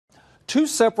Two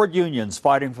separate unions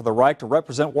fighting for the right to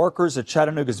represent workers at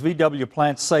Chattanooga's VW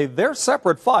plant say their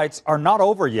separate fights are not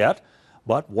over yet,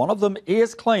 but one of them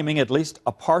is claiming at least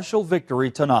a partial victory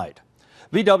tonight.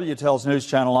 VW tells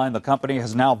NewsChannel 9 the company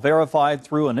has now verified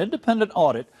through an independent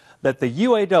audit that the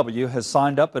UAW has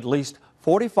signed up at least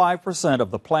 45%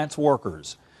 of the plant's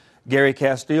workers. Gary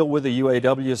Castile with the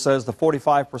UAW says the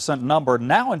 45% number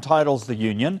now entitles the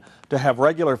union to have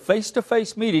regular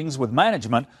face-to-face meetings with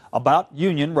management about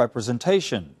union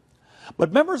representation.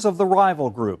 But members of the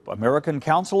rival group, American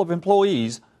Council of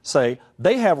Employees, say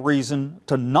they have reason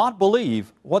to not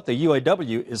believe what the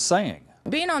UAW is saying.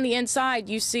 Being on the inside,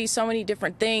 you see so many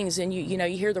different things, and you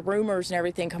hear the rumors and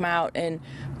everything come out, and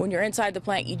when you're inside the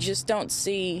plant, you just don't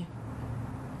see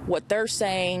what they're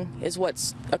saying is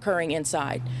what's occurring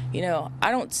inside. I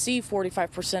don't see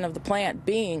 45% of the plant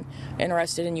being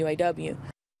interested in UAW.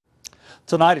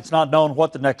 Tonight, it's not known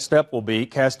what the next step will be.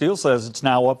 Castile says it's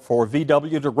now up for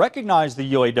VW to recognize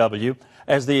the UAW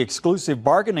as the exclusive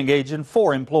bargaining agent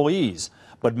for employees.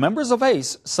 But members of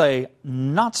ACE say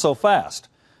not so fast.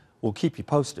 We'll keep you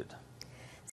posted.